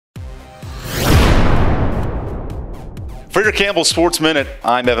For your Campbell Sports Minute,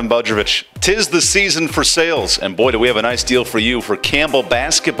 I'm Evan Budrovich. 'Tis the season for sales, and boy, do we have a nice deal for you for Campbell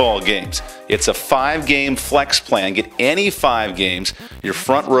basketball games. It's a 5-game flex plan. Get any 5 games, your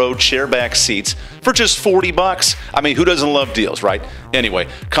front row chair back seats for just $40. I mean, who doesn't love deals, right? Anyway,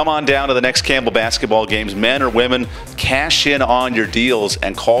 come on down to the next Campbell basketball games, men or women. Cash in on your deals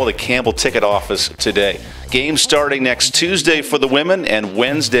and call the Campbell ticket office today. Games starting next Tuesday for the women and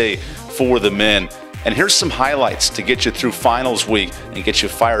Wednesday for the men. And here's some highlights to get you through finals week and get you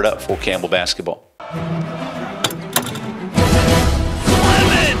fired up for Campbell basketball.